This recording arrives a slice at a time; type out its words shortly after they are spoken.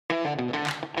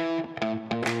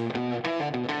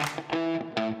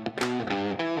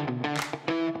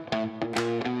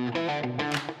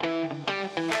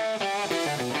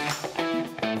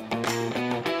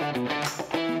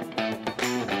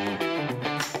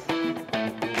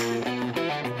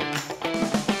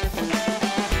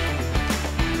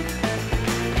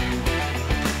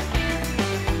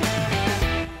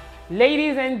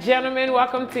Ladies and gentlemen,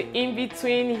 welcome to In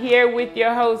Between, here with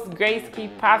your host, Grace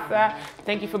Kipasa.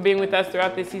 Thank you for being with us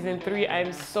throughout this season 3.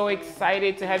 I'm so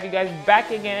excited to have you guys back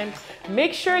again.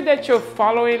 Make sure that you're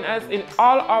following us in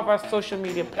all of our social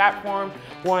media platforms.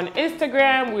 We're on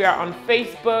Instagram, we are on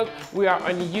Facebook, we are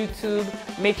on YouTube.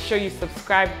 Make sure you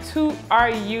subscribe to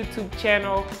our YouTube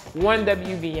channel,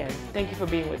 1WBN. Thank you for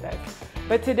being with us.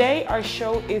 But today, our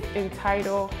show is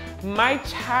entitled, My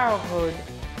Childhood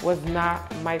Was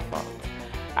Not My Fault.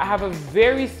 I have a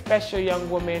very special young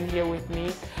woman here with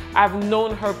me. I've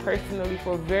known her personally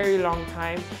for a very long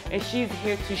time, and she's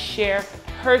here to share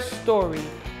her story,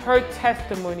 her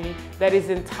testimony that is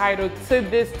entitled to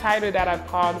this title that I've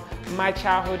called My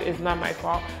Childhood Is Not My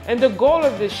Fault. And the goal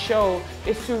of this show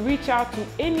is to reach out to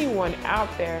anyone out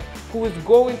there who is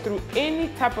going through any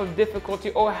type of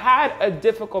difficulty or had a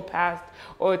difficult past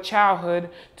or childhood,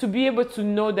 to be able to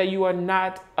know that you are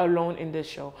not alone in this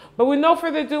show. But with no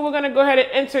further ado, we're gonna go ahead and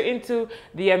enter into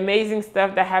the amazing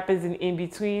stuff that happens in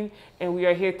between, and we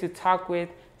are here to talk with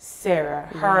Sarah.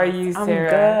 How are you, Sarah?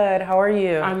 I'm good. How are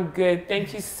you? I'm good.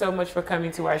 Thank you so much for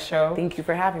coming to our show. Thank you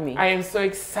for having me. I am so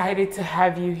excited to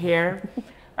have you here.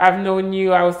 I've known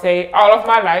you, I would say, all of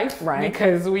my life, right?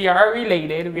 Because we are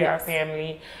related, we Yes. are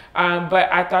family.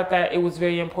 But I thought that it was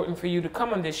very important for you to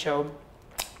come on this show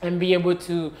and be able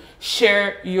to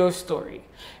share your story.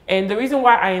 And the reason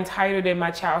why I entitled it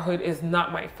My Childhood Is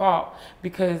Not My Fault,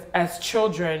 because as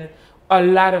children, a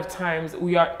lot of times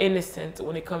we are innocent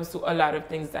when it comes to a lot of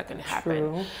things that can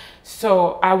happen. True.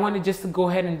 So I wanted just to go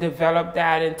ahead and develop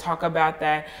that and talk about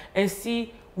that and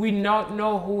see, we don't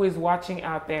know who is watching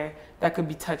out there that could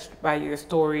be touched by your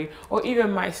story or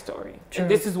even my story. True. And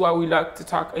this is why we like to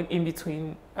talk in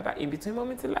between about in between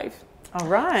moments in life. All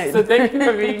right. So thank you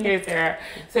for being here, Sarah.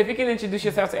 So if you can introduce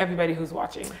yourself to everybody who's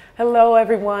watching. Hello,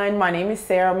 everyone. My name is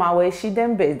Sarah Maweshi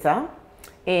Dembeza,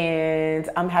 and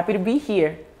I'm happy to be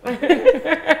here.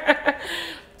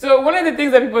 So one of the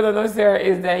things that people don't know, Sarah,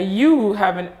 is that you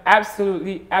have an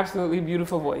absolutely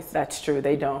beautiful voice. That's true.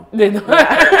 They don't. They don't.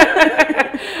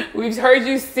 We've heard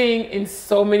you sing in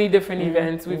so many different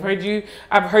events.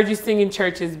 I've heard you sing in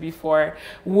churches before.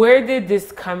 Where did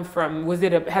this come from?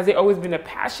 Has it always been a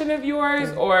passion of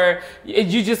yours, or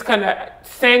you just kind of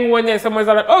sang one day and someone's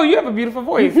like, oh, you have a beautiful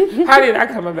voice? How did that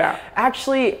come about?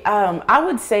 Actually, I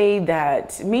would say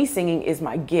that me singing is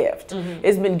my gift.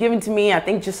 It's been given to me, I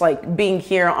think, just like being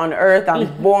here on earth. I was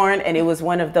born, and it was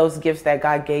one of those gifts that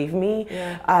God gave me.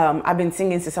 Yeah. I've been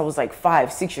singing since I was like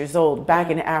 5, 6 years old, back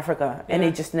in Africa, and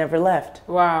it just never left.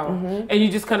 Wow. And you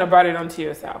just kind of brought it onto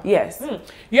yourself. Yes.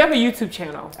 You have a YouTube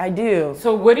channel. I do.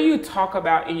 So what do you talk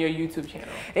about in your YouTube channel?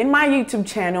 In my YouTube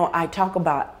channel, I talk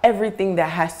about everything that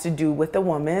has to do with a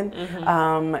woman,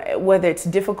 whether it's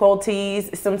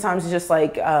difficulties, sometimes just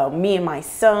like me and my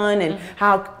son, and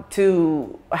how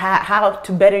to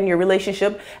better in your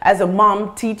relationship as a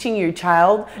mom teaching your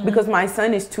child, because my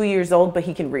son is 2 years old, but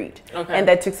he can read. Okay. And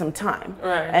that took some time.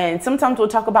 Right. And sometimes we'll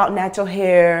talk about natural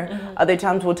hair, other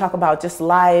times we'll talk about just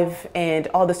life and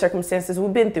all the circumstances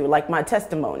we've been through, like my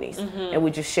testimonies, and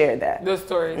we just share that. Those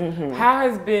stories.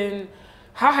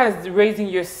 How has raising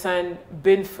your son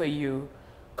been for you?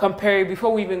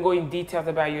 Before we even go in details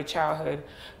about your childhood,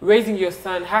 raising your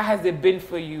son, how has it been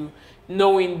for you,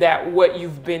 knowing that what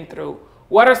you've been through?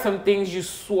 What are some things you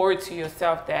swore to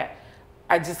yourself that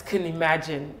I just couldn't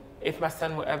imagine if my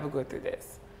son would ever go through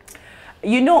this?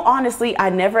 You know, honestly, I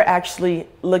never actually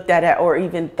looked at it or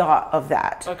even thought of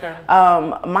that. Okay.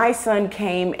 My son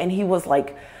came and he was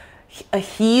like a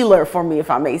healer for me,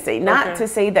 if I may say. Not to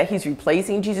say that he's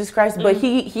replacing Jesus Christ, but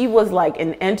he was like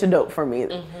an antidote for me.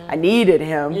 I needed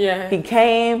him. Yeah. He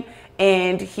came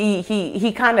and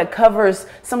he kind of covers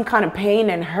some kind of pain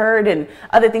and hurt and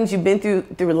other things you've been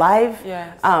through life.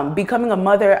 Yes. Becoming a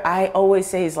mother, I always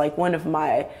say, is like one of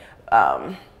my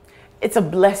it's a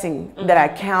blessing that I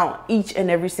count each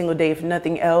and every single day, if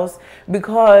nothing else,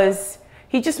 because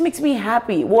he just makes me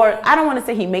happy. Or I don't want to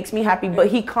say he makes me happy, but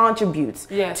he contributes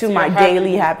to my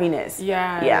daily happiness.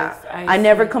 Yeah. I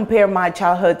never compare my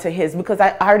childhood to his, because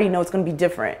I already know it's going to be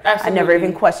different. Absolutely. I never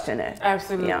even question it.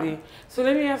 Absolutely. Yeah. So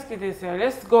let me ask you this, Sarah.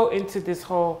 Let's go into this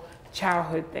whole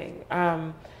childhood thing.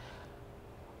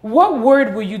 What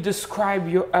word will you describe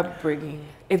your upbringing?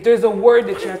 If there's a word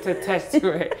that you have to attach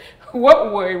to it,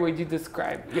 What word would you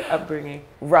describe your upbringing?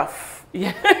 Rough.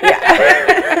 Yeah.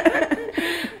 Yeah.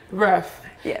 Rough.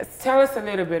 Yes. Tell us a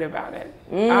little bit about it.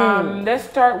 Let's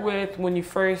start with when you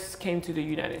first came to the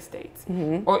United States.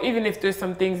 Or even if there's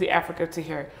some things in Africa to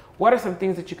hear, what are some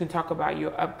things that you can talk about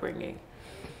your upbringing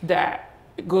that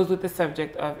goes with the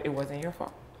subject of it wasn't your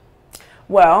fault?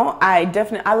 Well, I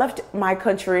left my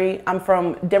country. I'm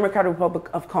from Democratic Republic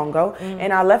of Congo,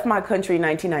 and I left my country in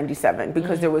 1997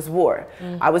 because there was war.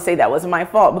 I would say that wasn't my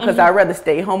fault because I'd rather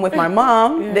stay home with my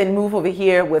mom than move over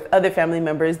here with other family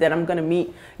members that I'm going to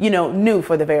meet, new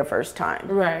for the very first time.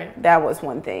 Right. That was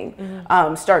one thing.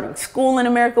 Starting school in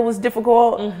America was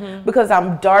difficult because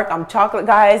I'm dark, I'm chocolate,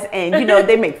 guys, and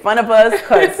they make fun of us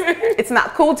because it's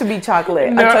not cool to be chocolate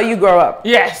until you grow up.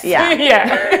 Yes. Yeah.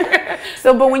 Yeah.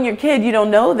 So, but when you're a kid, you don't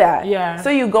know that. Yeah. So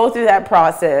you go through that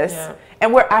process,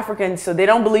 and we're Africans, so they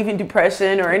don't believe in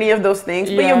depression or any of those things.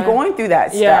 But you're going through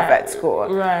that stuff at school.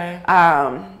 Right.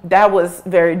 That was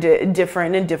very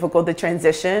different and difficult, the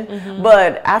transition.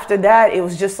 But after that, it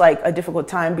was just like a difficult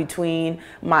time between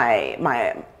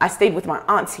I stayed with my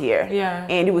aunts here,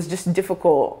 and it was just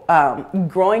difficult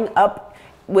growing up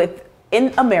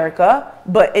in America,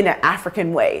 but in an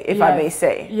African way, if I may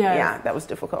say. Yeah, that was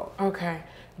difficult. Okay.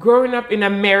 Growing up in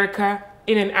America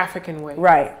in an African way.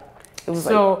 Right. It was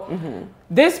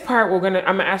this part I'm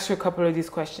gonna ask you a couple of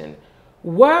these questions.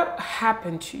 What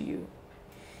happened to you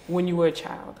when you were a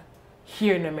child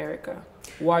here in America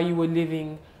while you were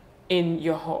living in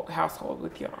your household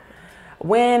with your aunt?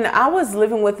 When I was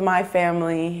living with my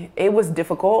family, it was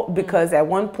difficult because at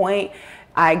one point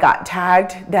I got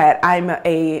tagged that I'm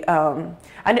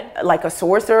like a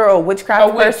sorcerer or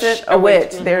witchcraft person. A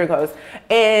witch. There it goes.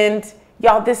 And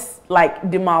y'all, this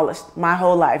demolished my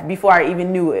whole life before I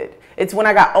even knew it. It's when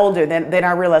I got older then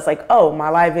I realized oh, my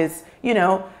life is,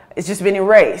 it's just been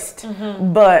erased.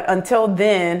 But until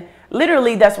then,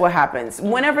 literally that's what happens.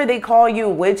 Whenever they call you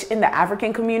a witch in the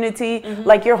African community,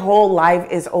 your whole life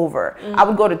is over. I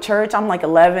would go to church, I'm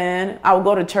 11, I would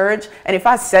go to church, and if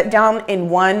I sat down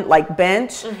in one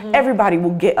bench, everybody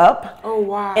will get up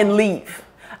and leave.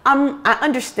 I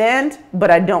understand, but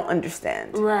I don't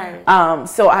understand. Right.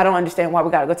 So I don't understand why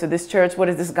we got to go to this church. What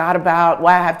is this God about?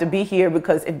 Why I have to be here?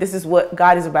 Because if this is what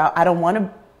God is about, I don't want to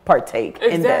partake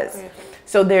in this.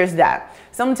 So there's that.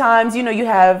 Sometimes, you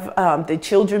have the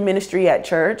children ministry at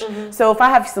church. So if I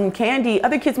have some candy,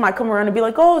 other kids might come around and be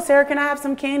like, oh, Sarah, can I have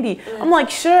some candy? I'm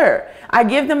like, sure. I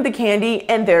give them the candy,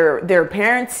 and their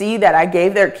parents see that I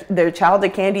gave their child the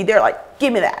candy. They're like,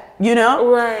 give me that,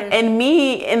 Right. And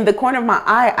me, in the corner of my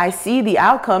eye, I see the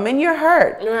outcome, and you're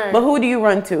hurt. Right. But who do you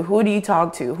run to? Who do you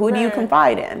talk to? Who do you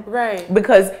confide in? Right.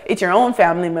 Because it's your own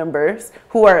family members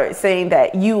who are saying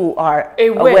that you are a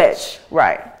witch.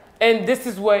 Right. And this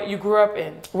is what you grew up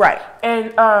in. Right.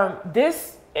 And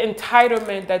this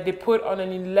entitlement that they put on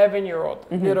an 11-year-old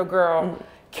little girl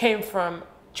came from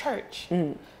church.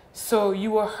 So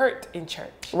you were hurt in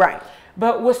church. Right.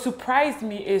 But what surprised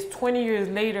me is 20 years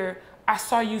later, I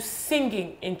saw you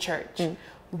singing in church.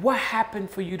 What happened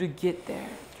for you to get there?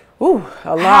 Ooh,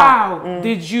 a lot. How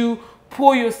did you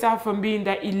pull yourself from being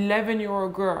that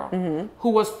 11-year-old girl who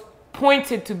was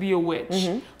pointed to be a witch,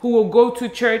 who will go to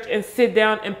church and sit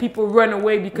down and people run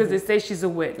away because they say she's a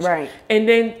witch. Right. And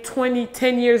then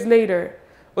 10 years later,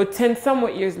 or 10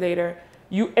 somewhat years later,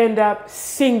 you end up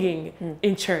singing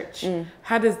in church.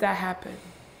 How does that happen?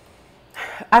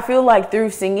 I feel like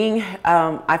through singing,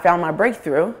 I found my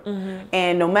breakthrough.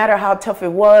 And no matter how tough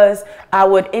it was, I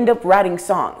would end up writing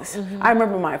songs. I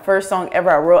remember my first song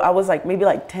ever I wrote, I was maybe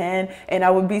 10, and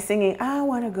I would be singing, I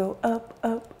want to go up,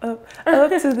 up, up, up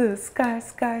to the sky,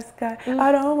 sky, sky.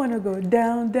 I don't want to go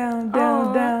down, down,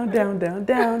 down, down, down, down,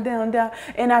 down, down, down.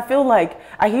 And I feel like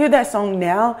I hear that song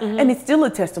now, and it's still a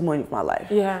testimony of my life.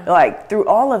 Yeah. Through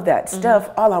all of that stuff,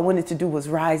 all I wanted to do was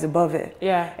rise above it.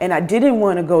 Yeah. And I didn't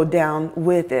want to go down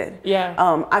with it.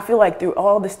 Yeah. I feel like through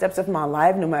all the steps of my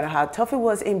life, no matter how tough it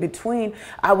was in between,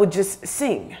 I would just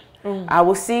sing. I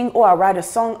will sing, or I write a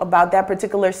song about that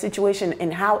particular situation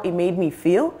and how it made me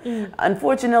feel.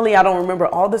 Unfortunately, I don't remember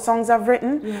all the songs I've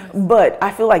written, but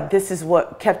I feel like this is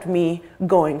what kept me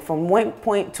going from one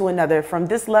point to another, from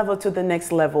this level to the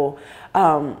next level.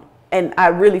 And I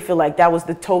really feel like that was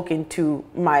the token to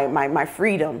my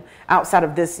freedom outside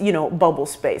of this, bubble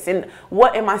space. And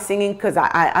what am I singing? Because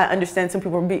I understand some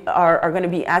people are going to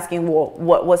be asking, well,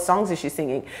 what songs is she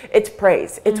singing? It's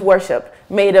praise. It's worship.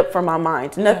 made up from my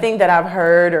mind. Nothing that I've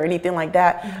heard or anything like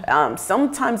that.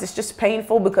 Sometimes it's just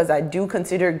painful because I do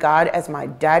consider God as my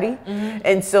daddy.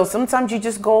 And so sometimes you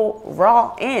just go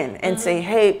raw in and say,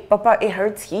 hey, Papa, it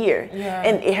hurts here.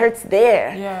 And it hurts there.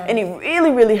 And it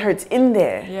really, really hurts in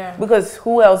there. Because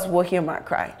who else will hear my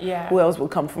cry? Who else will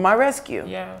come for my rescue?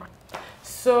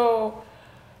 So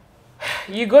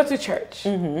you go to church.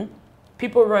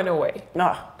 People run away.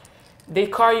 They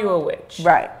call you a witch.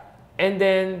 And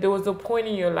then there was a point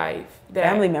in your life that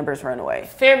family members run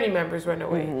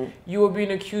away. You were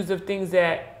being accused of things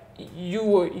that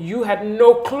you had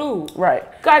no clue.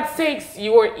 God's sakes,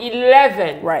 you were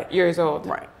 11 years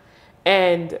old.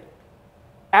 And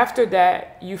after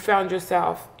that, you found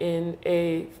yourself in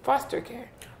a foster care.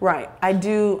 I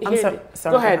do. I'm sorry.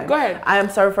 Go ahead. I am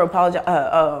sorry for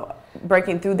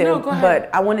breaking through there, but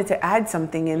I wanted to add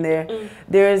something in there.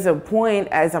 There is a point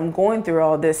as I'm going through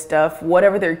all this stuff,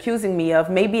 whatever they're accusing me of,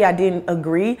 maybe I didn't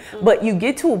agree, but you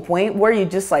get to a point where you're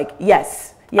just like,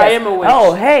 yes, I am a witch.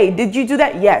 Oh, hey, did you do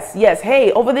that? Yes.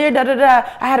 Hey, over there,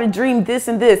 I had a dream, this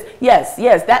and this. Yes,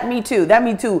 that me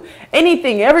too.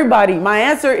 Anything, everybody. My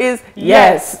answer is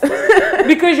yes.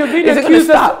 Because you're being accused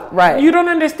of, you don't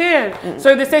understand.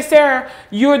 So they say, Sarah,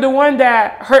 you're the one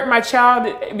that hurt my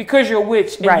child because you're a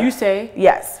witch. And you say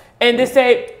yes. And they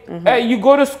say, you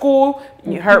go to school,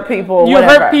 you hurt people,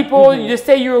 you just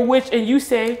say you're a witch, and you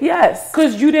say yes,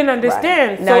 because you didn't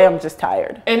understand. Now I'm just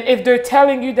tired. And if they're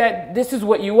telling you that this is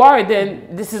what you are,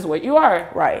 then this is what you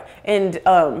are. And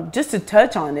just to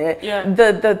touch on it,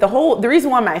 the reason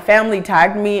why my family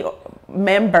tagged me,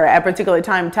 member at a particular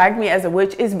time tagged me as a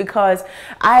witch, is because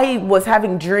I was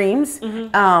having dreams,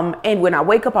 and when I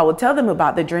wake up I would tell them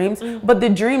about the dreams, but the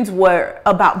dreams were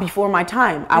about before my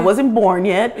time. I wasn't born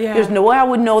yet. There's no way I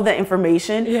would know the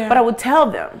information, but I would tell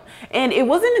them. And it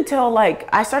wasn't until like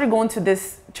I started going to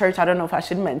this church, I don't know if I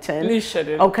should mention. You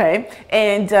shouldn't. Okay.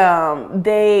 And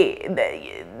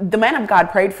the man of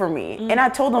God prayed for me, and I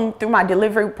told him through my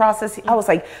delivery process, I was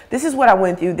like, this is what I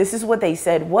went through. This is what they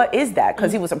said. What is that?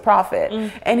 Because he was a prophet.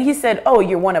 And he said, oh,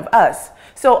 you're one of us.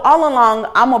 So all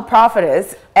along, I'm a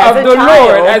prophetess as a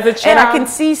child, and I can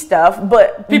see stuff,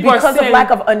 but because of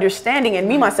lack of understanding, and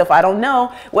me, myself, I don't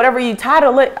know, whatever you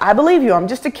title it, I believe you. I'm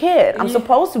just a kid. I'm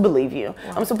supposed to believe you.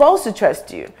 I'm supposed to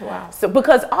trust you. So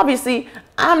because obviously,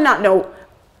 I'm not no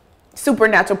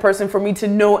supernatural person for me to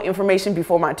know information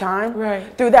before my time.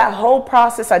 Through that whole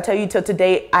process, I tell you, till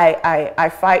today, I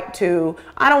fight to,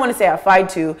 I don't want to say I fight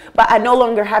to, but I no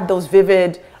longer have those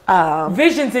vivid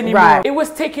visions anymore. It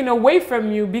was taken away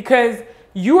from you because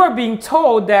you are being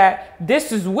told that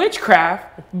this is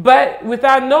witchcraft, but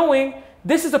without knowing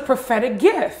this is a prophetic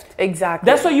gift. Exactly.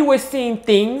 That's why you were seeing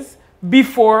things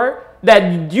before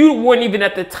that you weren't even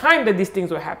at the time that these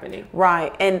things were happening.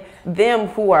 And them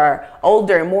who are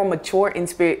older and more mature in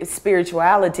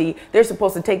spirituality, they're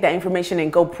supposed to take that information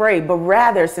and go pray. But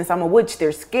rather, since I'm a witch,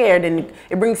 they're scared, and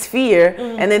it brings fear.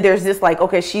 And then there's this like,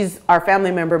 okay, she's our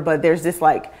family member, but there's this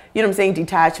like, you know what I'm saying,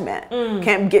 detachment.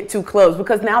 Can't get too close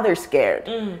because now they're scared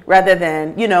rather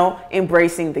than, you know,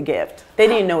 embracing the gift. They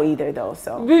didn't know either though,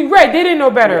 so. They didn't know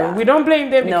better. We don't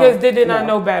blame them because they did not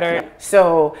know better.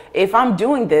 So if I'm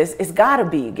doing this, it's gotta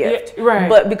be a gift.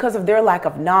 But because of their lack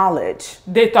of knowledge,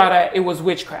 they thought that it was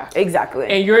witchcraft. Exactly.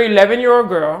 And you're an 11-year-old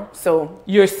girl. So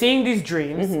you're seeing these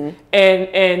dreams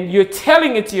and you're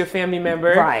telling it to your family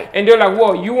member. And they're like,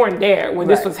 whoa, you weren't there when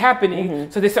this was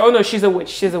happening. So they say, oh no, she's a witch.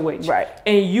 She's a witch.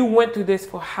 And you went through this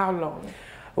for how long?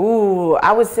 Ooh,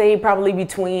 I would say probably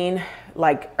between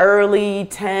like early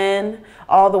 10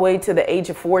 all the way to the age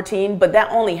of 14, but that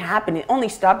only happened, it only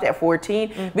stopped at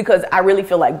 14 because I really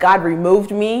feel like God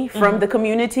removed me from the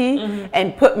community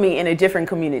and put me in a different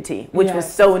community, which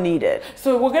was so needed.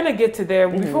 So we're gonna get to there.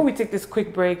 Before we take this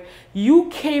quick break, you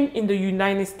came in the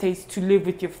United States to live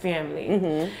with your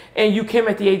family, and you came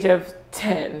at the age of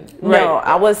 10, right? No,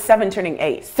 I was 7 turning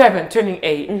 8. 7 turning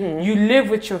 8. You live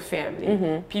with your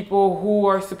family, people who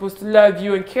are supposed to love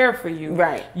you and care for you.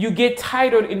 You get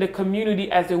titled in the community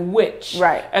as a witch,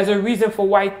 as a reason for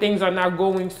why things are not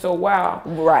going so well.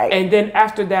 And then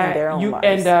after that, you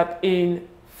end up in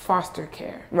foster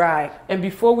care. And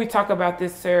before we talk about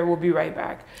this, Sarah, we'll be right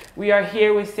back. We are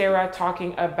here with Sarah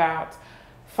talking about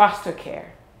foster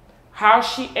care, how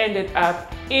she ended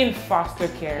up in foster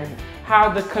care, how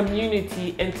the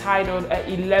community entitled an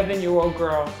 11-year-old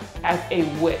girl as a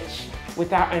witch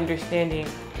without understanding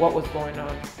what was going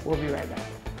on. We'll be right back.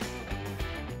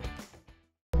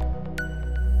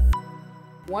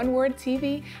 One Word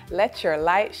TV, let your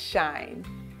light shine.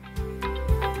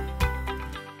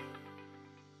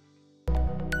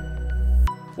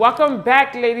 Welcome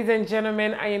back, ladies and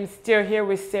gentlemen. I am still here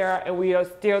with Sarah, and we are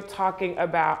still talking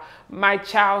about my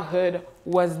childhood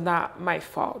was not my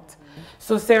fault.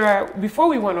 So Sarah, before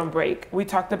we went on break, we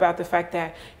talked about the fact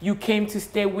that you came to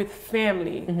stay with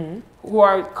family who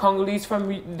are Congolese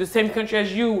from the same country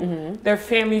as you, they're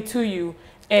family to you.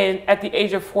 And at the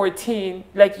age of 14,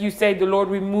 like you said, the Lord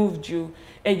removed you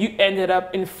and you ended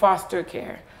up in foster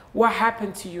care. What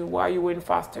happened to you while you were in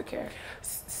foster care?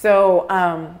 So,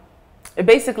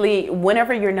 basically,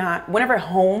 whenever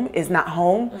home is not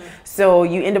home, so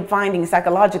you end up finding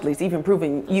psychologically, it's even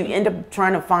proven, you end up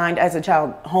trying to find as a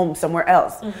child home somewhere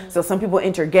else. So some people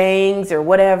enter gangs or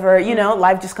whatever, you know,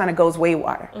 life just kind of goes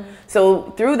waywire.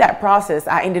 So through that process,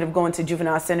 I ended up going to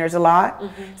juvenile centers a lot.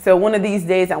 So one of these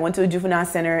days I went to a juvenile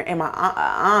center and my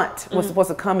aunt was supposed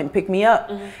to come and pick me up.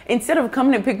 Instead of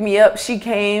coming to pick me up, she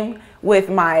came with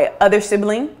my other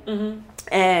sibling.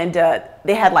 And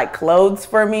they had like clothes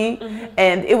for me,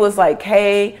 and it was like,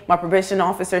 hey, my probation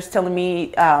officer's telling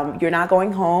me you're not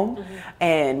going home,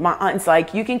 and my aunt's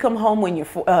like, you can come home when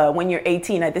you're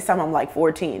 18. At this time I'm like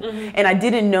 14, and I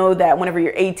didn't know that whenever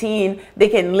you're 18, they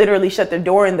can literally shut the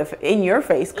door in your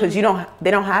face because they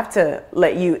don't have to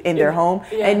let you in their home,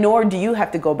 and nor do you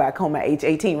have to go back home at age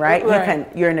 18, right?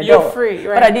 You're an adult. You're free,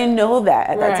 right? But I didn't know that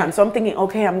at that time, so I'm thinking,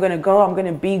 okay, I'm gonna go, I'm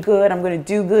gonna be good, I'm gonna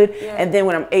do good, and then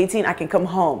when I'm 18, I can come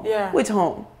home. Which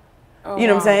home? You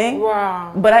know what I'm saying?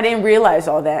 Wow. But I didn't realize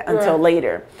all that until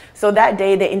later. So that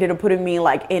day they ended up putting me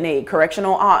like in a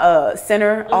correctional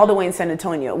center all the way in San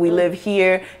Antonio. We live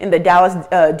here in the Dallas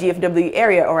DFW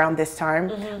area around this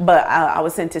time, but I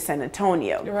was sent to San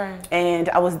Antonio. And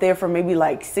I was there for maybe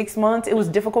like 6 months. It was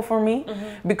difficult for me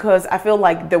because I feel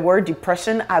like the word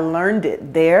depression, I learned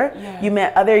it there. You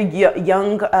met other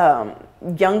young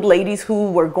ladies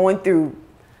who were going through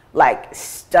like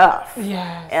stuff.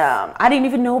 I didn't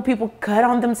even know people cut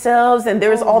on themselves, and there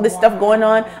was all this stuff going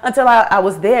on until I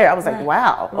was there. I was like,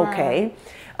 wow, okay.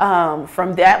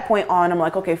 From that point on, I'm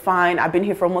like, okay, fine. I've been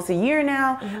here for almost a year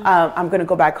now. I'm gonna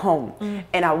go back home,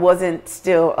 and I wasn't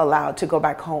still allowed to go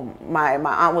back home. My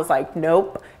aunt was like,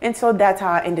 nope, and so that's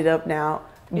how I ended up now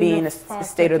being a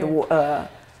state of the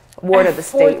ward of the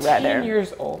state, rather. 14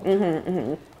 years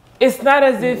old. It's not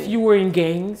as if you were in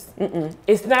gangs.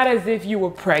 It's not as if you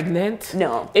were pregnant.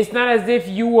 No. It's not as if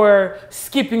you were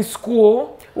skipping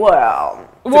school. Well,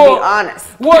 to be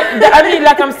honest. Well, I mean,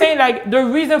 like I'm saying, like the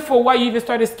reason for why you even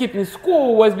started skipping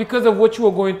school was because of what you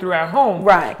were going through at home.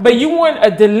 Right. But you weren't a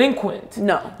delinquent.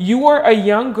 No. You were a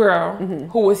young girl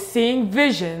who was seeing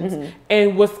visions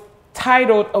and was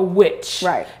titled a witch.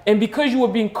 Right. And because you were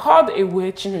being called a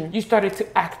witch, you started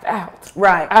to act out.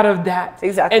 Right. Out of that.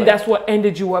 Exactly. And that's what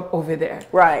ended you up over there.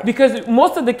 Right. Because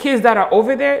most of the kids that are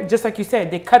over there, just like you said,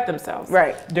 they cut themselves.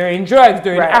 Right. They're in drugs,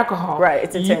 they're in alcohol. Right.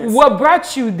 It's intense. What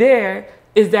brought you there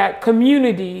is that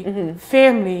community,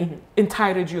 family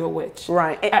entitled you a witch.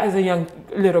 Right. As a young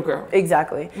little girl.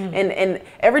 Exactly. And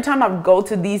every time I go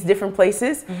to these different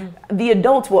places, the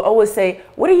adults will always say,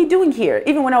 what are you doing here?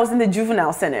 Even when I was in the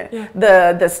juvenile center,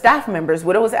 the staff members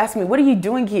would always ask me, what are you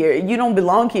doing here? You don't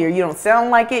belong here. You don't sound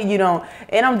like it. You don't.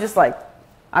 And I'm just like,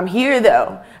 I'm here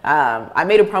though. I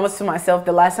made a promise to myself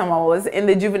the last time I was in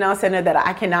the juvenile center that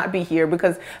I cannot be here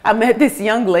because I met this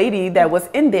young lady that was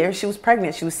in there. She was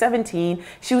pregnant. She was 17.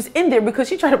 She was in there because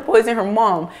she tried to poison her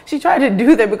mom. She tried to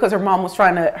do that because her mom was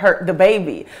trying to hurt the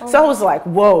baby. So I was like,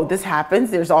 whoa, this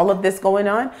happens. There's all of this going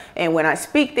on. And when I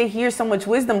speak, they hear so much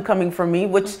wisdom coming from me,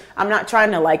 which I'm not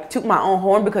trying to like toot my own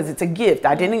horn because it's a gift.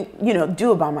 I didn't,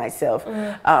 do it by myself.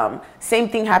 Same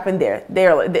thing happened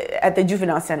there at the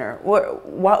juvenile center.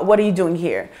 What are you doing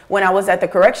here? When I was at the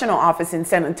correctional office in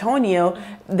San Antonio,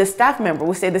 the staff member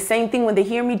would say the same thing when they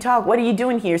hear me talk. What are you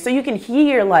doing here? So you can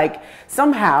hear like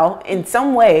somehow, in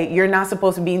some way, you're not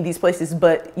supposed to be in these places,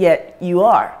 but yet you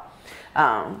are.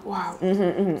 Wow.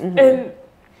 And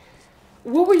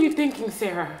what were you thinking,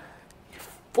 Sarah?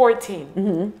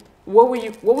 14. What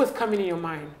was coming to your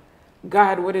mind?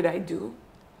 God, what did I do?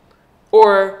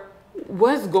 Or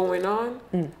what's going on?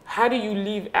 How do you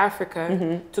leave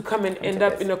Africa to come and end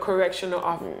up in a correctional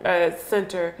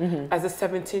center as a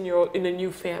 17-year-old in a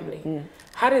new family?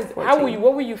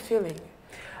 What were you feeling?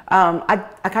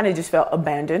 I kind of just felt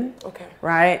abandoned. Okay.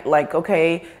 Right? Like,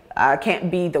 okay, I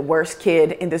can't be the worst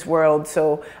kid in this world.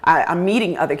 So I'm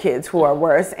meeting other kids who are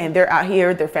worse, and they're out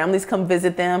here, their families come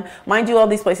visit them. Mind you, all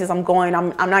these places I'm going,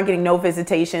 I'm not getting no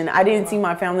visitation. I didn't see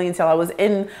my family until I was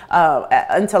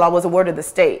until I was awarded the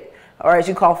state, or as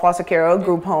you call foster care, or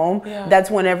group home. That's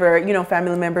whenever,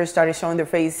 family members started showing their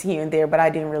face here and there, but I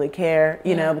didn't really care,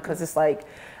 because it's like,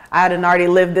 I hadn't already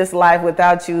lived this life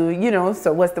without you,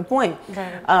 so what's the point?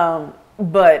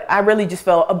 but I really just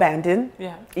felt abandoned.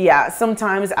 Yeah. Yeah.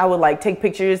 Sometimes I would like take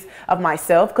pictures of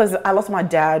myself because I lost my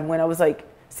dad when I was like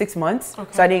 6 months.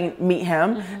 Okay. So I didn't meet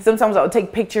him. Sometimes I would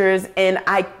take pictures and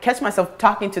I catch myself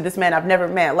talking to this man I've never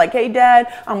met. Like, hey,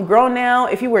 Dad, I'm grown now.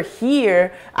 If you were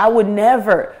here, I would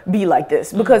never be like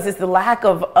this, because it's the lack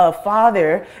of a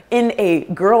father in a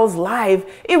girl's life.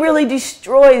 It really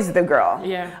destroys the girl.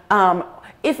 Yeah.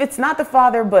 If it's not the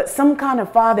father, but some kind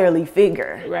of fatherly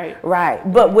figure. Right. Right.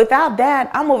 But without that,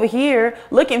 I'm over here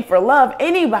looking for love.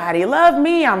 Anybody love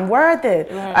me, I'm worth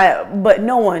it. Right. But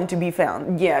no one to be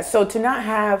found. Yeah. So to not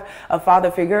have a father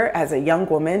figure as a young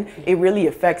woman, it really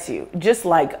affects you. Just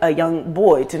like a young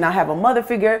boy, to not have a mother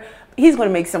figure, he's going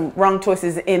to make some wrong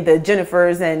choices in the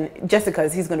Jennifers and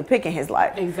Jessicas he's going to pick in his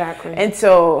life. Exactly. And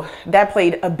so that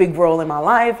played a big role in my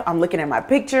life. I'm looking at my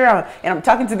picture and I'm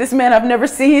talking to this man I've never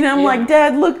seen. I'm like,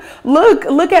 Dad, look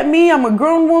at me. I'm a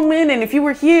grown woman. And if you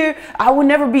were here, I would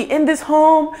never be in this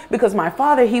home, because my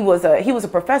father, he was a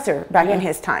professor back in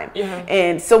his time.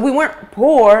 And so we weren't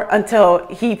poor until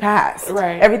he passed.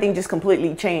 Right. Everything just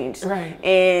completely changed. Right.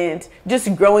 And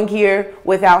just growing here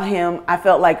without him, I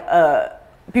felt like,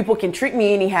 people can treat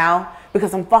me anyhow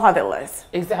because I'm fatherless.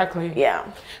 Exactly. Yeah.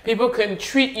 People can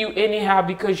treat you anyhow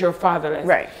because you're fatherless.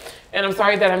 Right. And I'm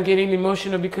sorry that I'm getting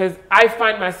emotional, because I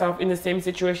find myself in the same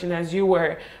situation as you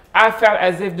were. I felt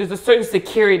as if there's a certain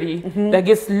security that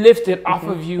gets lifted off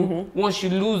of you once you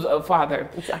lose a father.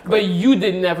 Exactly. But you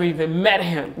never even met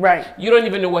him. Right. You don't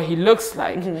even know what he looks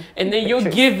like. And then you're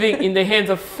giving in the hands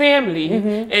of family,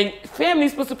 and family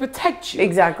is supposed to protect you.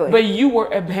 Exactly. But you were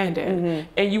abandoned,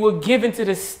 and you were given to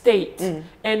the state,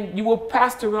 and you were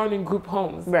passed around in group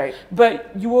homes. Right.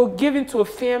 But you were given to a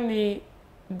family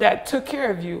that took care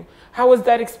of you. How was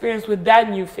that experience with that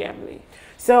new family?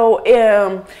 So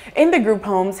in the group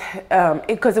homes,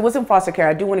 because it wasn't foster care,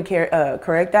 I do want to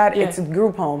correct that. It's a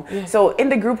group home. So in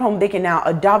the group home, they can now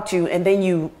adopt you, and then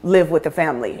you live with the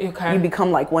family. Okay. You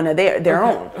become like one of their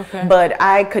own. Okay. But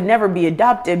I could never be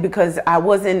adopted because I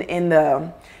wasn't in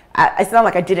the... it's not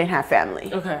like I didn't have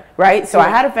family. Okay. Right? So I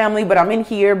had a family, but I'm in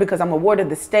here because I'm a ward of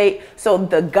the state. So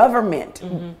the government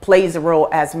plays a role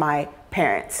as my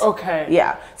parents. Okay.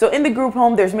 Yeah. So in the group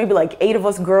home, there's maybe like 8 of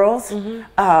us girls,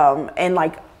 and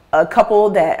like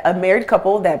a married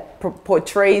couple that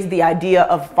portrays the idea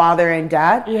of father and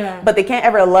dad. Yeah. But they can't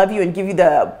ever love you and give you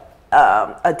the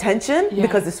attention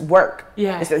because it's work.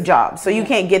 Yeah. It's their job. So you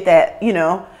can't get that, you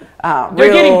know.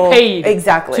 They're getting paid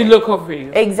to look over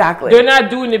you. Exactly. They're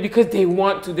not doing it because they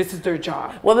want to. This is their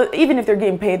job. Well, even if they're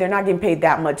getting paid, they're not getting paid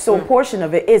that much. So a portion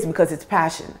of it is because it's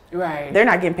passion. Right. They're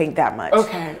not getting paid that much.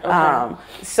 Okay.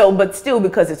 But still,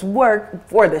 because it's work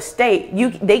for the state,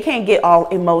 they can't get all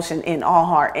emotion in, all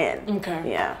heart in. Okay.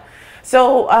 Yeah.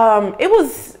 So it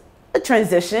was a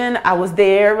transition. I was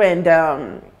there,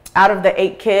 and out of the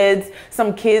 8 kids,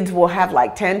 some kids will have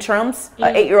like tantrums.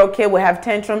 An 8-year-old kid will have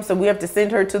tantrums, so we have to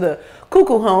send her to the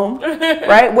cuckoo home,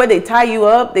 right? Where they tie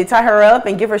her up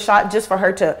and give her a shot just for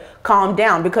her to calm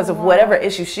down because of whatever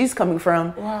issue she's coming from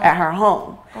at her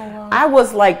home. I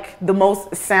was like the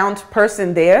most sound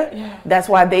person there. Yeah. That's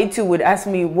why they too would ask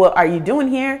me, what are you doing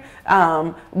here?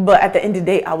 But at the end of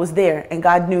the day, I was there, and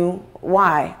God knew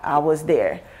why I was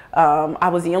there. I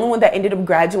was the only one that ended up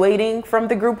graduating from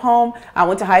the group home. I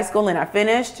went to high school and I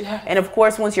finished. Yeah. And of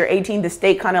course, once you're 18, the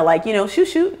state kind of like, you know,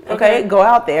 shoot, okay, go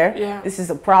out there. Yeah. This is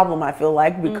a problem, I feel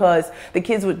like, because the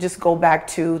kids would just go back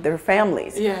to their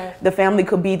families. Yeah. The family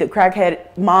could be the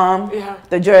crackhead mom,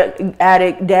 the drug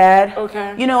addict dad,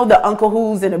 you know, the uncle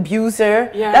who's an abuser.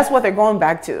 Yeah. That's what they're going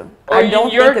back to. Or I don't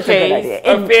think it's a good idea.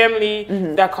 A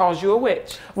family that calls you a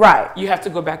witch. Right. You have to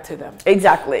go back to them.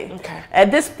 Exactly. Okay.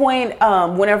 At this point,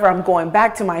 whenever I'm going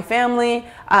back to my family,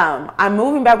 I'm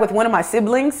moving back with one of my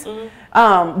siblings.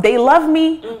 They love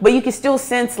me, but you can still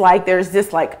sense like there's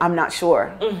this like, I'm not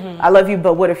sure. I love you,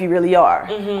 but what if you really are?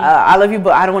 I love you,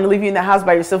 but I don't want to leave you in the house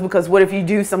by yourself because what if you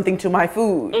do something to my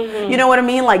food? You know what I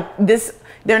mean? Like this,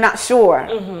 they're not sure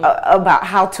about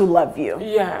how to love you.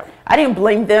 Yeah. I didn't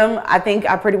blame them. I think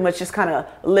I pretty much just kind of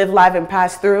live life and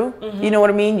pass through. You know what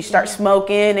I mean? You start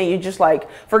smoking and you just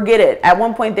like, forget it. At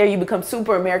one point there, you become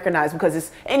super Americanized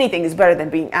because anything is better than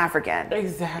being African.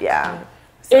 Exactly. Yeah.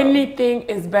 So. Anything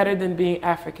is better than being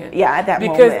African. Yeah, at that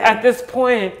moment. Because at this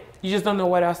point, you just don't know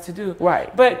what else to do.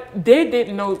 Right. But they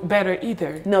didn't know better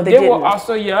either. No, they didn't. They were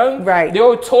also young. Right. They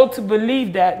were told to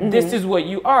believe that this is what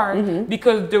you are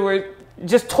because they were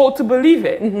just told to believe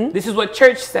it. This is what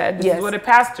church said. This is what a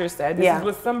pastor said. This is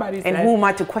what somebody said. And who am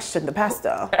I to question the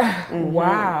pastor?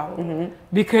 Wow.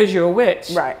 Because you're a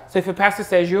witch. Right. So if a pastor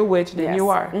says you're a witch, then you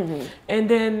are. And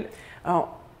then...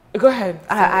 Go ahead.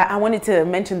 I wanted to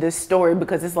mention this story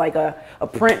because it's like a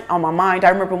print on my mind. I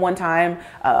remember one time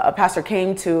a pastor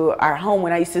came to our home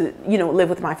when I used to, live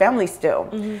with my family still.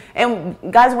 And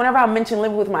guys, whenever I mention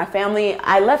living with my family,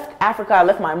 I left Africa, I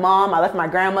left my mom, I left my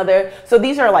grandmother. So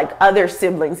these are like other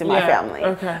siblings in my family.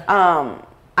 Okay.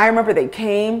 I remember they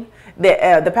came.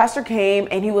 The pastor came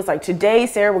and he was like, today,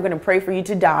 Sarah, we're going to pray for you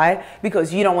to die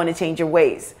because you don't want to change your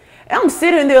ways. And I'm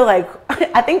sitting there like,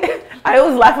 I think I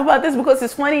always laugh about this because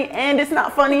it's funny and it's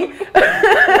not funny.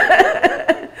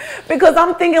 Because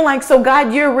I'm thinking like, so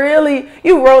God,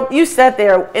 you sat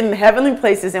there in the heavenly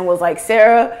places and was like,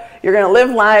 Sarah, you're going to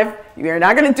live life. You're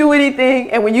not going to do anything.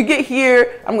 And when you get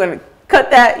here, I'm going to cut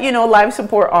that, life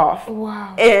support off.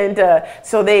 Wow. And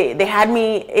so they had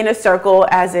me in a circle,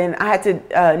 as in I had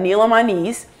to kneel on my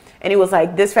knees. And he was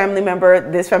like, this family member,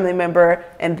 and this family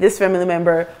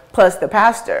member, plus the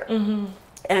pastor.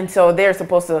 And so they're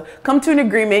supposed to come to an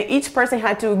agreement. Each person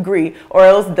had to agree, or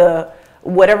else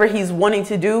whatever he's wanting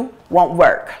to do won't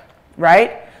work,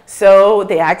 right? So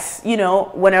they asked,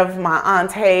 one of my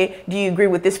aunts, hey, do you agree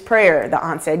with this prayer? The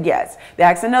aunt said yes. They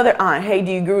asked another aunt, hey,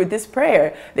 do you agree with this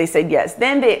prayer? They said yes.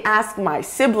 Then they asked my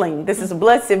sibling, this is a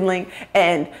blood sibling,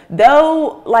 and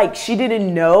though like she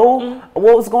didn't know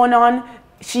what was going on,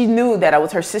 she knew that I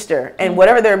was her sister, and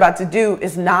whatever they're about to do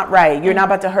is not right. You're not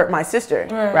about to hurt my sister,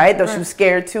 right? Though she was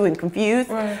scared too and confused.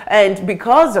 And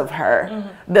because of her,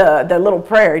 the little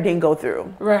prayer didn't go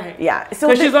through. Right. Yeah. So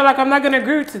because she's all like, I'm not going to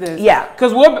agree to this. Yeah.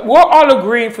 Because we're all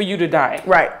agreeing for you to die.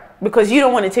 Right. Because you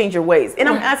don't want to change your ways. And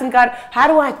I'm asking God, how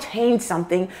do I change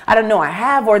something I don't know I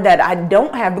have or that I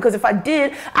don't have? Because if I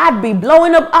did, I'd be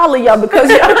blowing up all of y'all because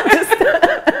y'all just...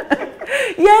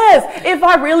 Yes, if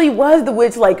I really was the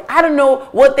witch, like, I don't know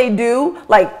what they do.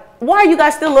 Like, why are you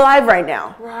guys still alive right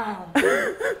now? Wow.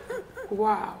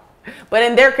 Wow. But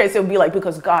in their case, it would be like,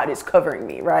 because God is covering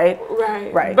me, right?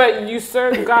 Right. But you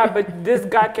serve God, but this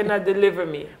God cannot deliver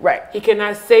me. Right. He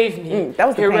cannot save me. That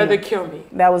was the pain. He'd rather kill me.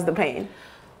 That was the pain.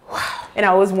 Wow. And I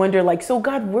always wonder, like, so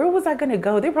God, where was I going to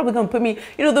go? They're probably going to put me,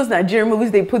 those Nigerian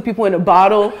movies, they put people in a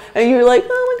bottle, and you're like,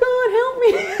 oh my God, help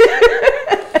me.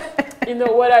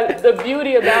 The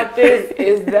beauty about this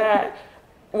is that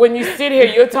when you sit here,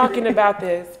 you're talking about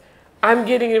this, I'm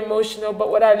getting emotional, but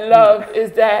what I love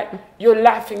is that you're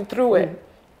laughing through it.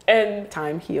 And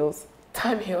time heals.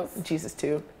 Time heals. Jesus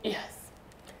too. Yes.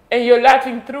 And you're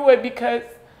laughing through it because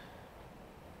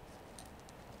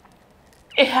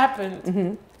it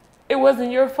happened. It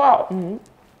wasn't your fault.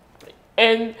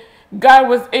 And God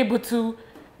was able to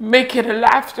make it a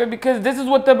laughter because this is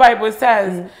what the Bible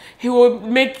says. You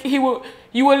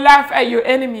will laugh at your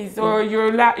enemies, or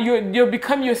you'll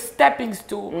become your stepping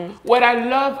stool. What I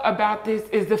love about this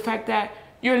is the fact that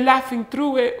you're laughing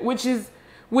through it, which is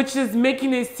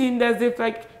making it seem as if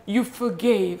like you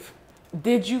forgave.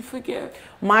 Did you forgive?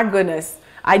 My goodness,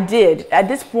 I did. At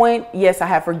this point, yes, I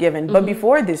have forgiven. But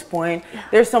before this point,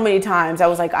 there's so many times I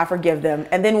was like, I forgive them.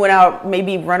 And then when I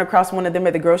maybe run across one of them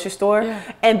at the grocery store,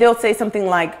 and they'll say something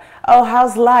like, oh,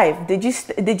 how's life? Did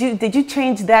you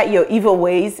change your evil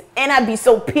ways? And I'd be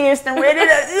so pissed and ready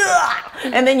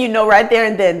to, and then right there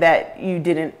and then that you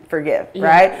didn't forgive,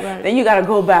 right? Then you got to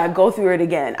go back, go through it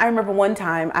again. I remember one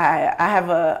time I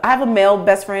have a male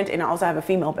best friend and I also have a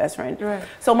female best friend.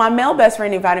 So my male best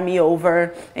friend invited me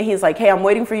over and he's like, hey, I'm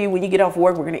waiting for you. When you get off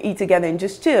work, we're going to eat together and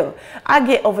just chill. I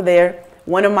get over there.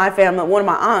 One of my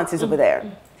aunts is over there.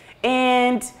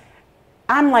 And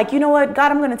I'm like, you know what, God,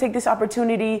 I'm going to take this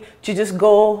opportunity to just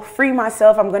go free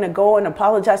myself. I'm going to go and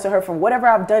apologize to her for whatever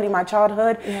I've done in my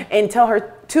childhood and tell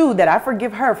her too that I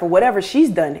forgive her for whatever she's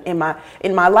done in my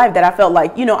life that I felt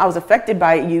like, I was affected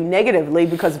by you negatively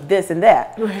because of this and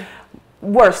that.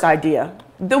 Worst idea.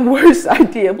 The worst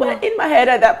idea. But in my head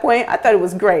at that point, I thought it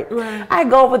was great. I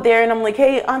go over there and I'm like,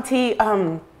 hey, auntie,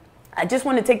 I just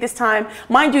want to take this time,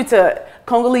 mind you, to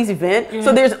Congolese event.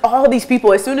 So there's all these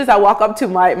people. As soon as I walk up to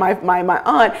my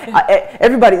aunt,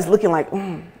 everybody's looking like,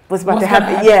 what's about to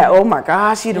happen? Yeah, oh my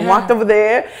gosh, she done walked over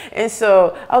there. And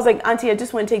so I was like, auntie, I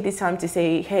just want to take this time to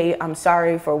say, hey, I'm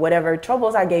sorry for whatever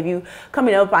troubles I gave you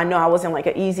coming up. I know I wasn't like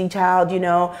an easy child,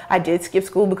 I did skip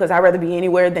school because I'd rather be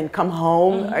anywhere than come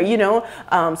home,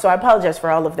 so I apologize for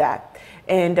all of that.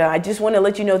 And I just want to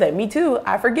let you know that me too,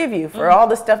 I forgive you for all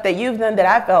the stuff that you've done that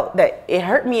I felt that it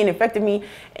hurt me and affected me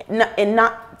in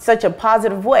not such a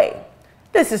positive way.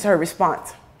 This is her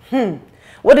response.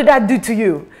 What did I do to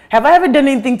you? Have I ever done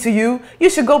anything to you? You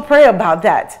should go pray about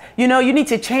that. You need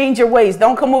to change your ways.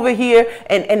 Don't come over here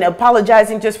and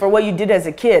apologizing just for what you did as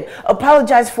a kid.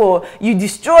 Apologize for you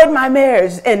destroyed my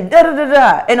marriage and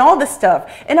da-da-da-da and all this stuff.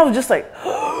 And I was just like,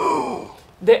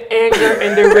 The anger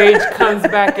and the rage comes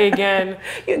back again.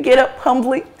 You get up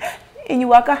humbly and you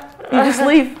walk out. You just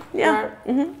leave. Yeah.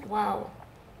 Right. Wow.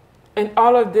 And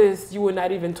all of this, you were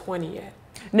not even 20 yet.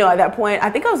 No, at that point, I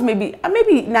think I was maybe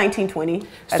 19, 20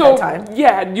 at that time.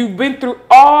 Yeah, you've been through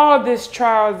all these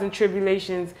trials and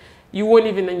tribulations. You weren't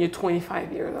even in your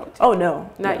 25 years old. Oh, no.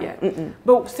 Not yet.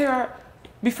 But Sarah,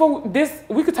 before this,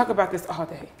 we could talk about this all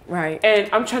day. Right. And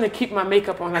I'm trying to keep my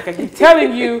makeup on. Like I keep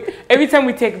telling you, every time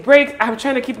we take breaks, I'm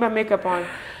trying to keep my makeup on.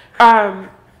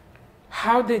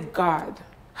 How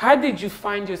did you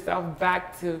find yourself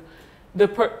back to the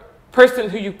person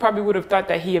who you probably would have thought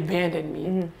that he abandoned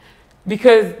me?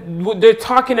 Because they're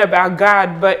talking about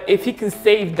God, but if he can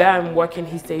save them, what can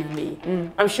he save me?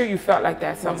 I'm sure you felt like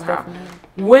that somehow.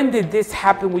 When did this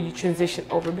happen when you transitioned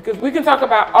over? Because we can talk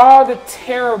about all the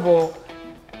terrible,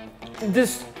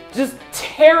 just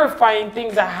terrifying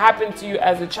things that happened to you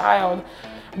as a child,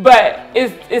 but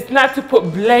it's not to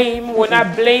put blame. We're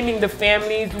not blaming the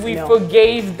families. We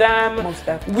forgave them. Most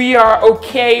definitely. We are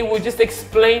okay. We're just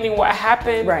explaining what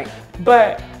happened. Right.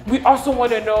 But we also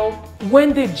want to know,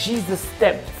 when did Jesus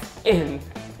step in?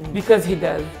 Because he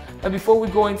does. But before we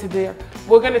go into there,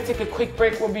 we're going to take a quick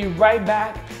break. We'll be right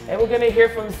back. And we're going to hear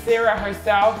from Sarah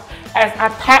herself as I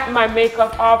pat my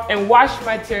makeup off and wash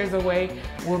my tears away.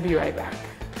 We'll be right back.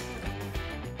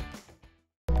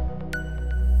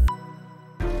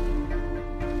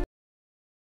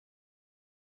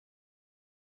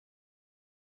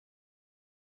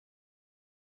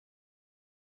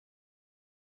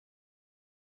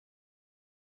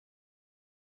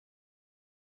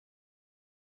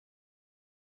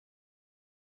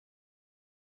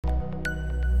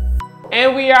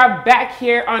 And we are back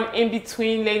here on In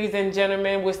Between, ladies and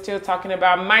gentlemen. We're still talking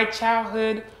about my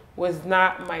childhood was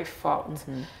not my fault.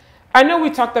 I know we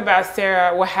talked about,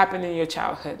 Sarah, what happened in your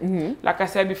childhood. Like I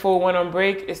said before we went on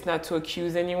break, it's not to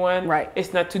accuse anyone. Right.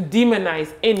 It's not to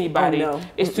demonize anybody. Oh, no.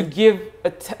 It's to give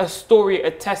a story,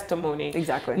 a testimony.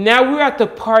 Exactly. Now we're at the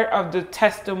part of the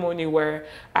testimony where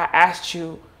I asked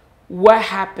you, what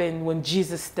happened when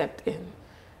Jesus stepped in?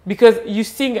 Because you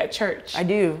sing at church. I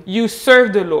do. You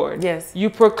serve the Lord. Yes. You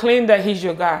proclaim that he's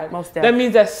your God. Most definitely. That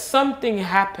means that something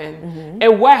happened.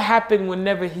 And what happened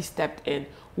whenever he stepped in?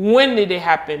 When did it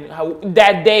happen?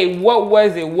 That day, what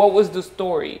was it? What was the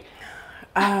story?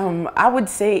 I would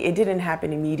say it didn't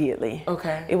happen immediately.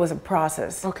 Okay. It was a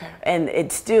process. Okay. And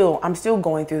I'm still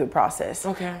going through the process.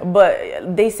 Okay.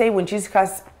 But they say when Jesus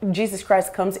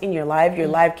Christ comes in your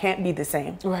life can't be the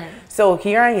same. Right. So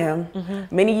here I am,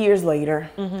 many years later.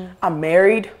 I'm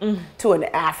married to an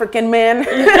African man.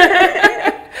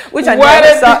 Which I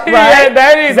never saw, right? Yeah,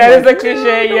 that is a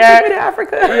cliche, yeah. In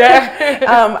Africa.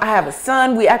 Yeah. I have a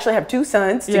son. We actually have two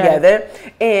sons together.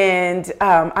 And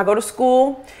I go to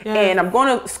school, and I'm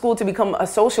going to school to become a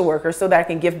social worker so that I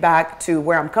can give back to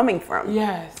where I'm coming from.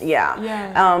 Yes. Yeah.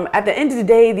 Yes. At the end of the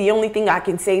day, the only thing I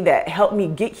can say that helped me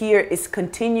get here is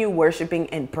continue worshiping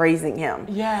and praising him.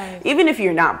 Yes. Even if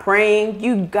you're not praying,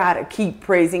 you got to keep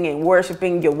praising and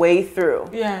worshiping your way through.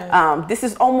 Yes. This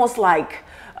is almost like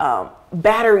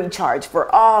battery charge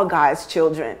for all God's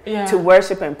children to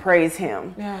worship and praise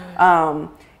him.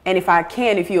 And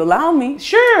if you allow me,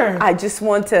 sure, I just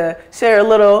want to share a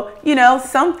little,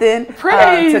 something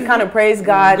to kind of praise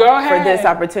God for this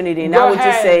opportunity. And I would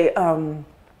just say,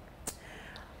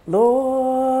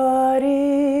 Lord,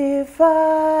 if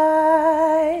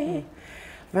I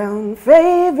found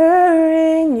favor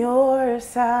in your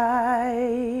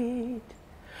sight,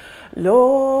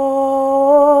 Lord,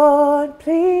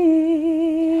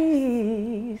 please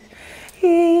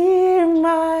hear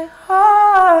my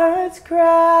heart's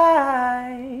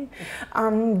cry.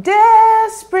 I'm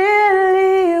desperately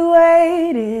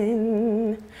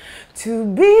waiting to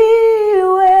be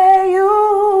where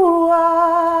you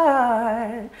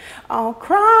are. I'll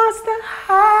cross the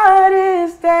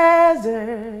hottest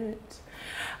desert.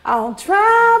 I'll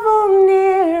travel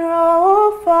near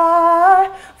or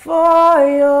far for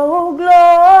your glory.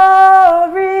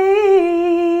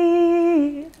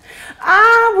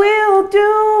 I will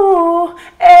do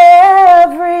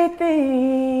everything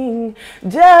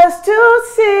just to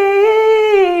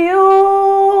see you,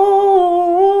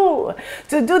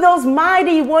 to do those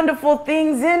mighty, wonderful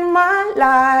things in my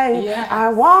life. Yes. I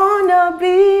want to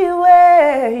be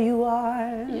where you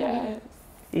are. Yes.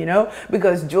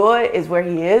 Because joy is where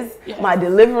he is. Yes. My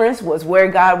deliverance was where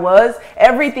God was.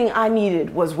 Everything I needed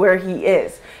was where he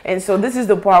is. And so this is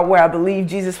the part where I believe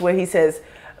Jesus, where he says,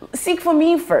 seek for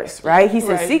me first, right? He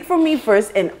says, seek for me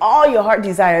first, and all your heart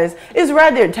desires is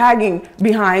right there tagging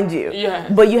behind you.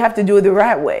 Yes. But you have to do it the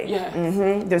right way. Yes.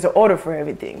 There's an order for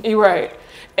everything. You're right.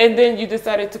 And then you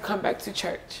decided to come back to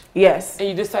church. Yes. And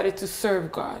you decided to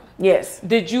serve God. Yes.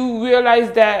 Did you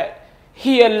realize that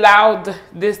he allowed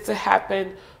this to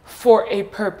happen for a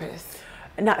purpose?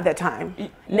 Not at that time.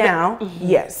 Now,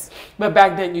 yes. But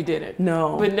back then you didn't.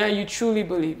 No. But now you truly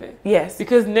believe it. Yes.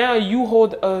 Because now you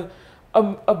hold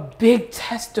a big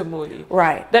testimony.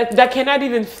 Right. That cannot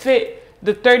even fit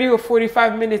the 30 or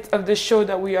 45 minutes of the show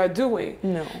that we are doing.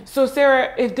 No. So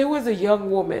Sarah, if there was a young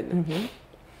woman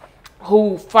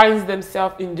who finds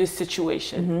themselves in this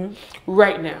situation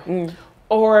right now,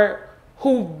 or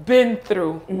who've been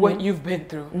through what you've been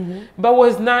through, but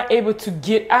was not able to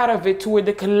get out of it to where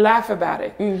they can laugh about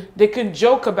it, they can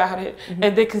joke about it,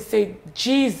 and they can say,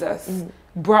 Jesus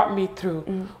brought me through.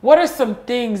 What are some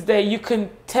things that you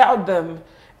can tell them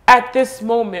at this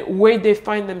moment where they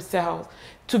find themselves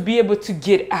to be able to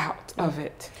get out of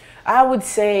it? I would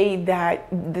say that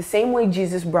the same way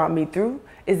Jesus brought me through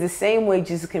is the same way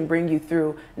Jesus can bring you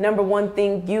through. Number one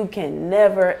thing, you can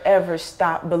never, ever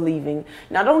stop believing.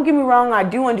 Now, don't get me wrong. I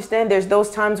do understand there's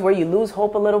those times where you lose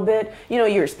hope a little bit. You know,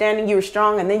 you're standing, you're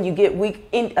strong, and then you get weak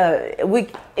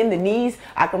in the knees.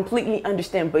 I completely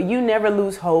understand, but you never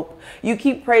lose hope. You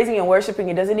keep praising and worshiping.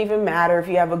 It doesn't even matter if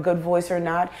you have a good voice or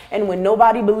not. And when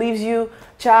nobody believes you,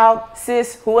 child,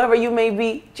 sis, whoever you may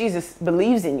be, Jesus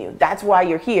believes in you. That's why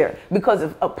you're here, because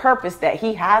of a purpose that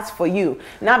he has for you,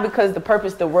 not because the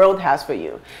purpose the world has for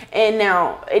you. And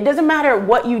now it doesn't matter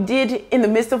what you did in the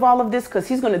midst of all of this, because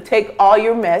he's going to take all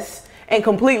your mess and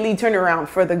completely turn around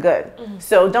for the good.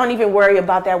 So don't even worry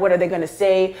about that. What are they going to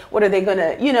say? What are they going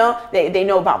to, you know, they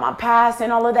know about my past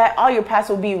and all of that. All your past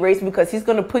will be erased, because he's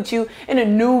going to put you in a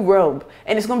new robe,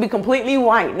 and it's going to be completely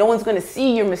white. No one's going to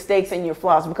see your mistakes and your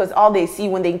flaws, because all they see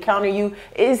when they encounter you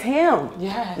is him.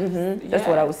 Yes. That's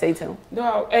what I would say to him.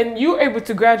 No, and you're able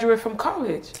to graduate from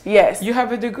college. Yes. You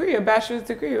have a degree, a bachelor's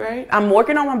degree, right? I'm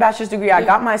working on my bachelor's degree. I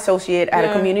got my associate at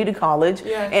a community college,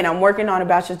 Yeah. and I'm working on a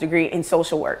bachelor's degree in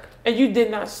social work. And you did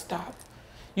not stop.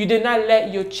 You did not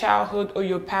let your childhood or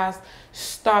your past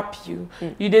stop you.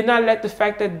 You did not let the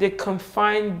fact that they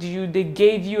confined you, they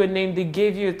gave you a name, they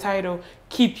gave you a title,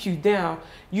 keep you down.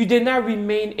 You did not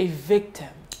remain a victim.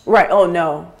 Right. Oh,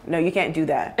 no. No, you can't do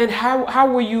that. And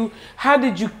how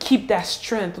did you keep that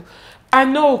strength? I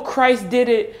know Christ did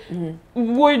it.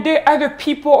 Were there other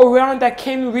people around that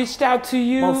came and reached out to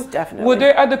you? Most definitely. Were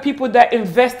there other people that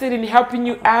invested in helping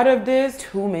you out of this?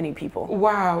 Too many people.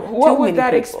 Wow. What was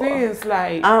that experience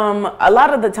like? A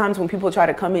lot of the times when people try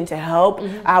to come in to help,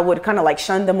 I would kind of like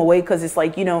shun them away, because it's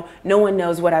like, you know, no one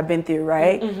knows what I've been through,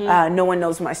 right? No one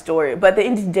knows my story. But at the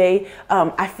end of the day,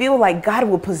 I feel like God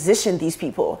will position these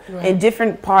people in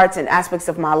different parts and aspects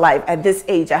of my life. At this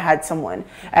age, I had someone.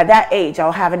 At that age,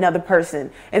 I'll have another person.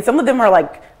 And some of them are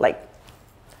like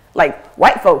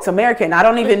white folks, American. I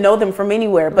don't even know them from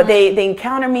anywhere, but they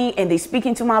encounter me and they speak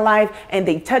into my life and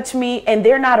they touch me, and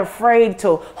they're not afraid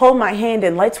to hold my hand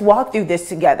and let's walk through this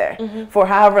together for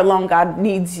however long God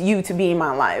needs you to be in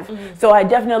my life. So I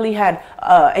definitely had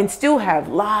and still have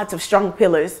lots of strong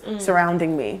pillars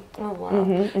surrounding me. Oh, wow.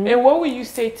 And what would you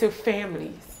say to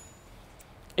families?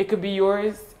 It could be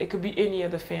yours, it could be any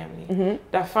other family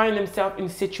that find themselves in a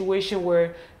situation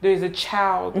where there's a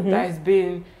child that has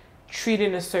been treated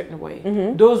in a certain way.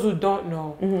 Those who don't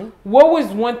know, what was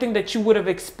one thing that you would have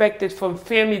expected from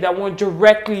family that weren't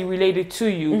directly related to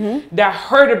you, that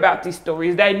heard about these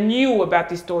stories, that knew about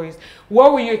these stories?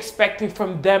 What were you expecting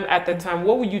from them at the time?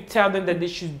 What would you tell them that they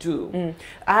should do?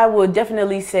 I would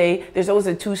definitely say there's always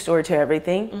a two-story to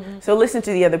everything. So listen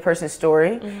to the other person's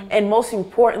story. And most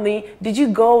importantly, did you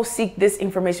go seek this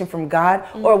information from God?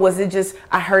 Or was it just,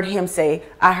 I heard him say,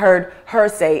 I heard her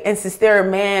say, and since they're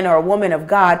a man or a woman of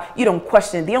God, you don't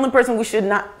question. The only person we should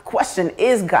not question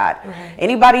is God.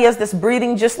 Anybody else that's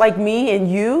breathing just like me and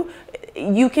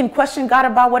you can question God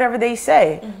about whatever they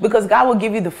say, because God will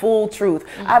give you the full truth.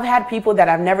 I've had people that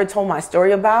I've never told my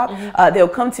story about. They'll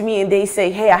come to me and they say,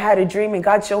 hey, I had a dream and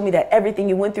God showed me that everything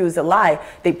you went through is a lie.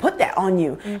 They put that on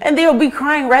you. And they'll be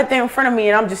crying right there in front of me,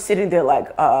 and I'm just sitting there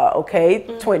like, okay,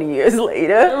 20 years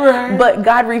later. But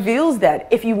God reveals that.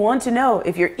 If you want to know,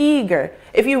 if you're eager,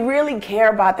 if you really care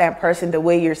about that person the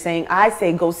way you're saying, I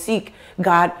say go seek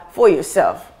God for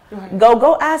yourself.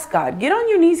 Go ask God. Get on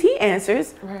your knees. He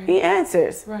answers. He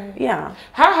answers. Yeah.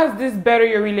 How has this bettered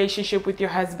your relationship with your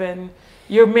husband?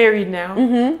 You're married now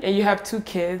and you have 2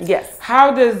 kids. Yes.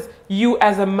 How does you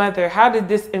as a mother, how did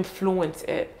this influence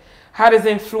it? How does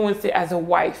it influence it as a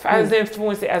wife? How does it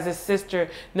influence it as a sister,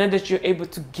 now that you're able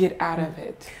to get out of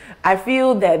it? I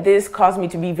feel that this caused me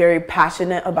to be very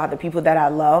passionate about the people that I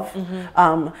love.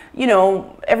 You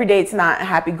know, every day it's not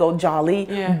happy go jolly,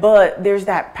 but there's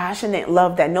that passionate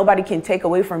love that nobody can take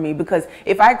away from me, because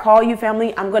if I call you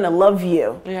family, I'm going to love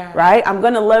you, right? I'm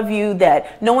going to love you,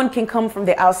 that no one can come from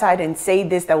the outside and say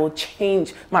this that will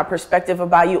change my perspective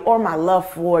about you or my love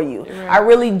for you. I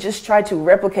really just try to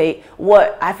replicate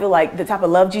what I feel like the type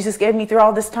of love Jesus gave me through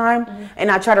all this time,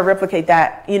 and I try to replicate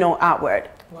that, you know, outward.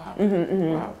 Wow.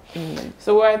 Wow.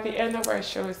 So we're at the end of our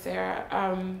show, Sarah,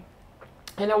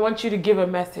 and I want you to give a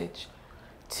message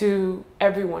to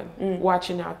everyone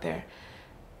watching out there.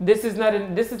 This is not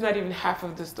even half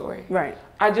of the story. Right.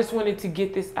 I just wanted to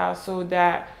get this out so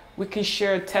that we can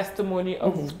share a testimony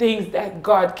of things that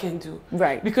God can do.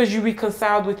 Right. Because you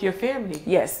reconciled with your family.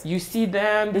 Yes. You see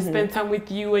them, they spend time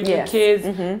with you and your kids.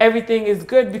 Everything is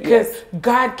good because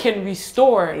God can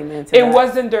restore. Amen to that.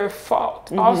 Wasn't their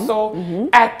fault. Also,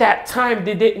 at that time,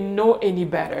 they didn't know any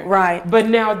better. Right. But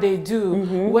now they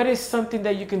do. What is something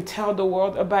that you can tell the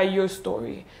world about your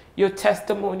story, your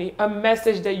testimony, a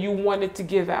message that you wanted to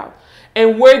give out?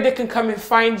 And where they can come and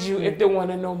find you if they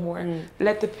want to know more.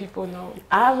 Let the people know.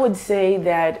 I would say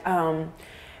that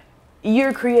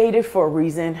you're created for a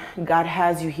reason. God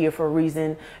has you here for a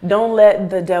reason. Don't let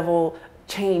the devil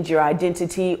change your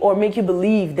identity or make you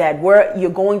believe that where you're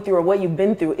going through or what you've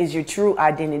been through is your true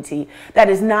identity. That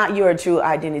is not your true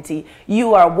identity.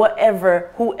 You are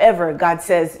whoever God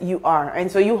says you are. And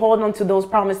so you hold on to those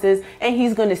promises and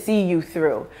he's going to see you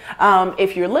through.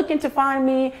 If you're looking to find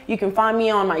me, you can find me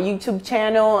on my YouTube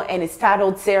channel, and it's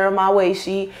titled Sarah My Way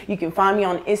She. You can find me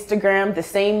on Instagram, the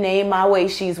same name, My Way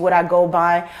She is what I go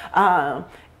by.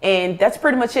 And that's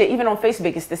pretty much it. Even on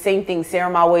Facebook, it's the same thing,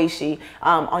 Sarah My Way She.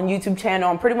 On YouTube channel,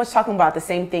 I'm pretty much talking about the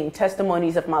same thing,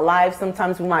 testimonies of my life.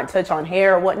 Sometimes we might touch on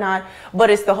hair or whatnot, but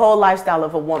it's the whole lifestyle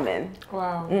of a woman.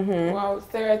 Wow. Wow,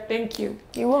 Sarah, thank you.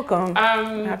 You're welcome.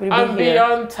 Happy to be I'm here.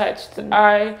 Beyond touched. And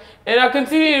I'll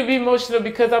continue to be emotional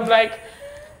because I'm like,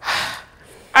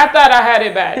 I thought I had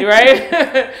it bad,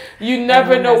 right? You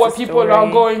never know what people are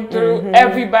going through.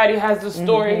 Everybody has a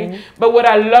story. But what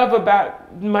I love about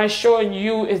my show and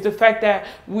you is the fact that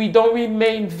we don't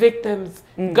remain victims.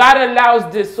 God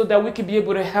allows this so that we can be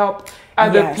able to help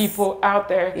other people out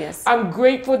there. I'm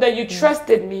grateful that you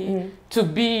trusted me to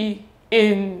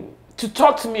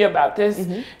talk to me about this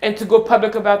and to go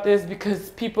public about this,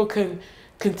 because people can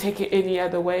take it any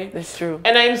other way. That's true.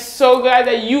 And I'm so glad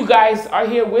that you guys are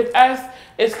here with us.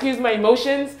 Excuse my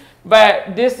emotions,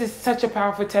 but this is such a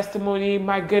powerful testimony.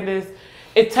 My goodness,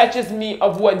 it touches me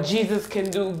of what Jesus can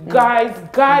do. Guys,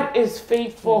 God is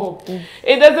faithful.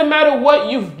 It doesn't matter what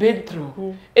you've been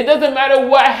through. It doesn't matter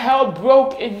what hell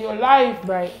broke in your life.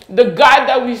 Right. The God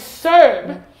that we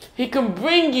serve, he can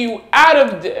bring you out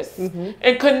of this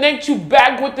and connect you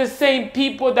back with the same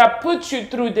people that put you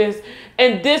through this.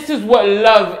 And this is what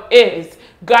love is.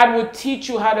 God will teach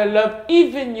you how to love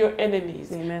even your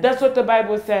enemies. Amen. That's what the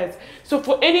Bible says. So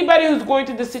for anybody who's going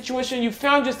through the situation, you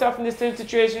found yourself in the same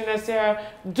situation as Sarah,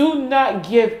 do not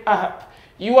give up.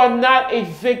 You are not a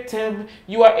victim.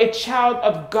 You are a child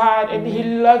of God, and he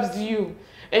loves you.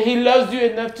 And he loves you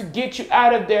enough to get you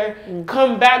out of there.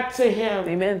 Come back to him.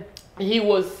 Amen. He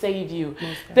will save you.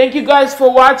 Thank you guys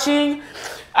for watching.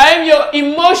 I am your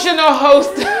emotional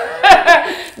host,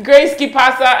 Grace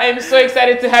Kipasa. I am so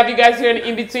excited to have you guys here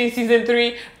in Between Season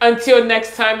 3. Until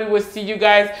next time, we will see you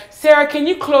guys. Sarah, can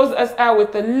you close us out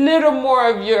with a little more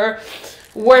of your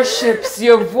worships,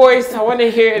 your voice? I want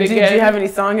to hear it again. Do you have any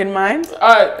song in mind?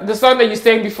 The song that you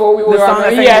sang before we were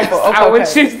on. Yes, okay, I would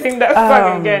sing that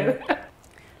song again.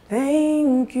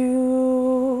 Thank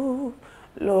you,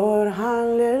 Lord,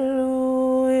 hallelujah.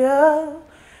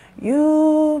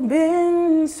 You've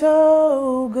been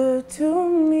so good to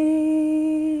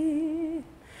me.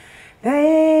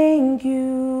 Thank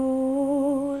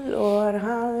you, Lord,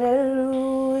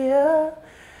 hallelujah.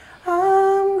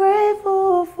 I'm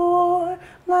grateful for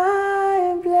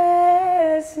my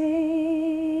blessings.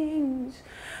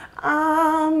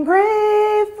 I'm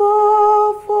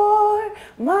grateful for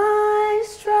my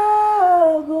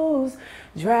struggles,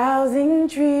 drowsing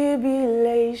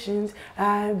tribulations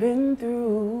I've been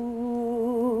through.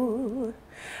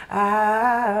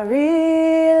 I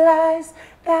realize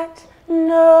that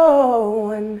no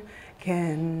one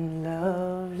can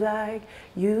love like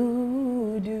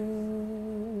you do.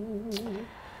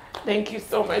 Thank you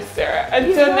so much, Sarah.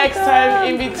 Until next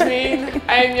time, In Between,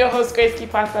 I am your host, Grace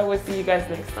Kipasa. We'll see you guys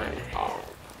next time.